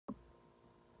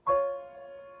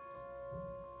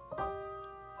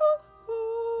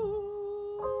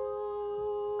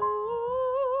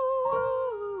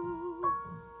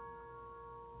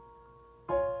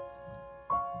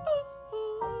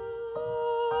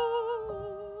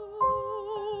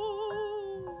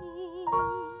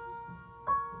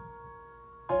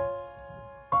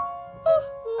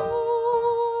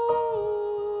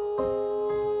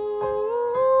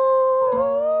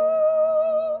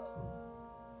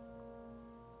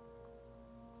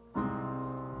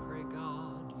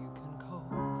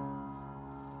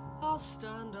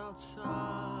stand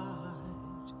outside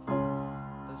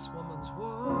this woman's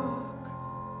work,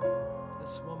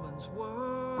 this woman's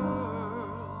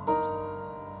world.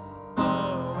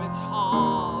 Oh, it's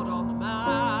hard on the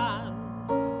man,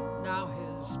 now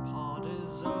his part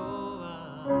is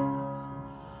over.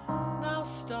 Now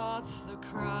starts the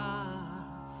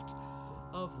craft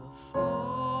of the Father.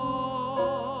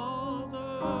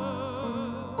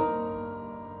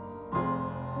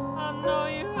 I know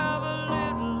you have a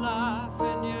little life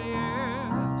in you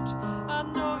yet. I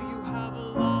know you have a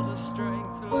lot of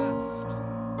strength left.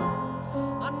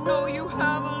 I know you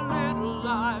have a little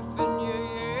life in you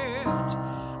yet.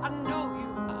 I know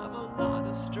you have a lot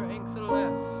of strength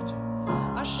left.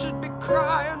 I should be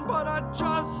crying, but I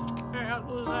just can't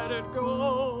let it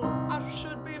go. I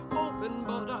should be hoping,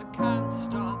 but I can't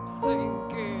stop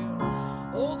thinking.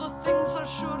 All the things I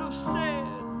should have said,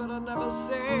 but I never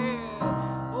said.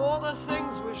 All the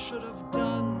things we should have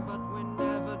done, but we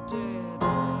never did.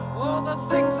 All the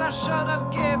things I should have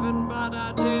given, but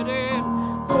I didn't.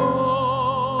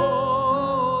 Oh,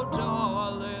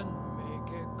 darling,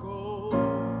 make it go.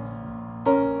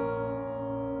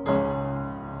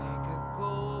 Make it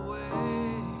go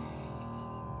away.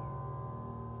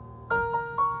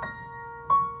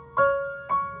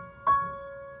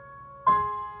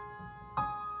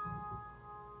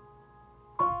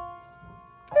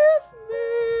 Give me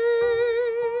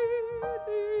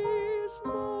these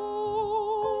moments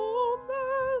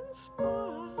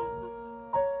back.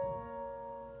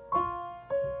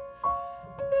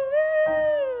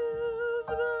 Give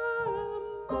them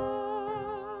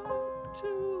back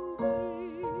to me.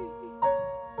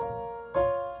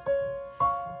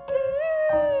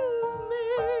 Give me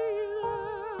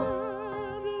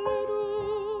that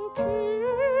little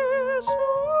kiss.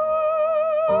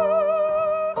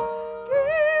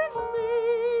 Give me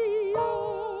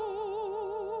all.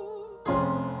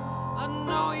 I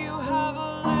know you have a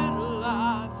little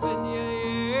life in you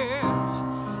yet.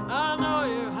 I know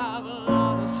you have a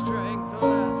lot of strength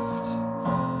left.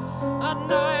 I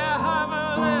know you have a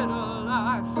little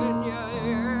life in you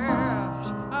yet.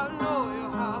 I know you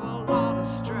have a lot of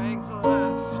strength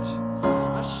left.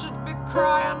 I should be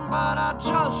crying, but I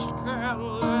just can't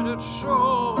let it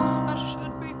show. I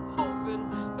should be hoping,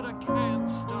 but I can't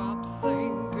stop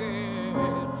thinking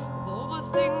of all the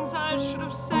things I should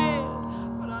have said,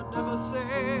 but I never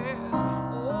said.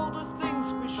 All the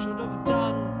things we should have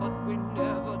done, but we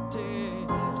never did.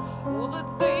 All the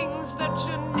things that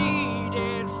you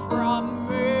needed from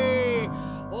me.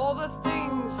 All the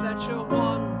things that you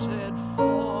wanted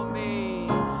for me.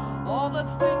 All the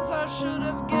things I should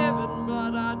have